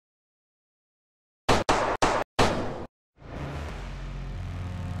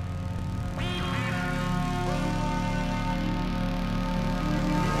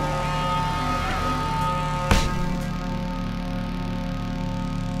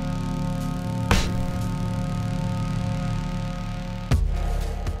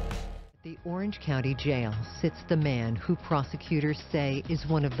Orange County Jail sits the man who prosecutors say is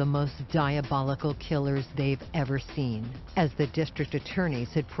one of the most diabolical killers they've ever seen. As the district attorneys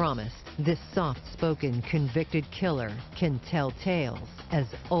had promised, this soft-spoken convicted killer can tell tales as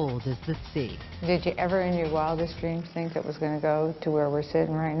old as the sea. Did you ever in your wildest dreams think it was going to go to where we're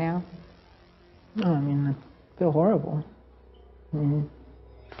sitting right now? No, I mean, I feel horrible. I mean,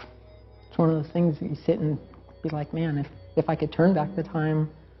 it's one of those things that you sit and be like, man, if I could turn back the time,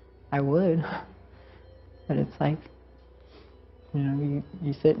 I would. But it's like, you know,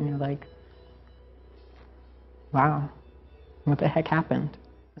 you sit and you're like, wow, what the heck happened?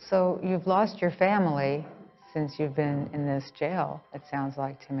 So you've lost your family since you've been in this jail, it sounds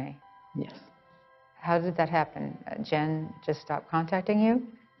like to me. Yes. How did that happen? Jen just stopped contacting you?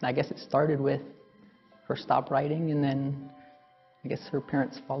 I guess it started with her stop writing, and then I guess her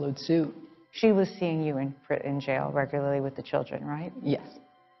parents followed suit. She was seeing you in jail regularly with the children, right? Yes.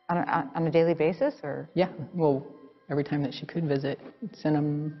 On a daily basis, or? Yeah, well, every time that she could visit, send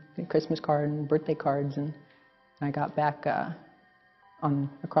them a Christmas card and birthday cards, and I got back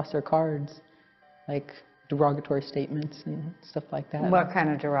across their cards, like derogatory statements and stuff like that. What kind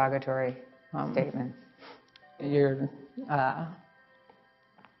of derogatory statements? Your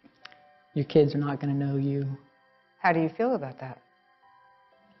kids are not going to know you. How do you feel about that?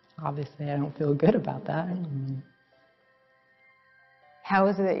 Obviously, I don't feel good about that. How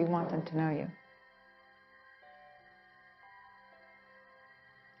is it that you want them to know you?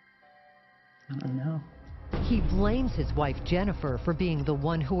 I don't know. He blames his wife Jennifer for being the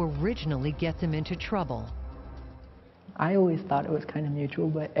one who originally gets him into trouble. I always thought it was kind of mutual,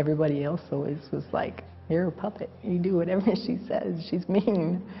 but everybody else always was like, you're a puppet. You do whatever she says. She's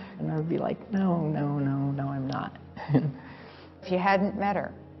mean. And I'd be like, no, I'm not. If you hadn't met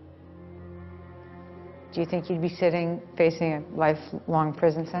her, do you think you'd be facing a lifelong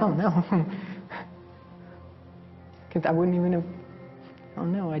prison sentence? Oh, no. Because I wouldn't even have, I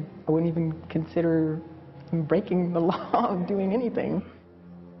don't know, I wouldn't even consider breaking the law of doing anything.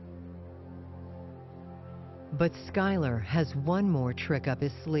 But Skylar has one more trick up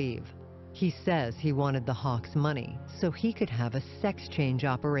his sleeve. He says he wanted the Hawks' money so he could have a sex change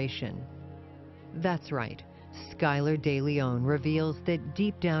operation. That's right. Skylar Deleon reveals that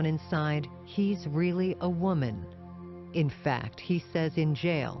deep down inside, he's really a woman. In fact, he says in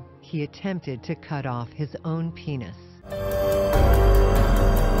jail, he attempted to cut off his own penis.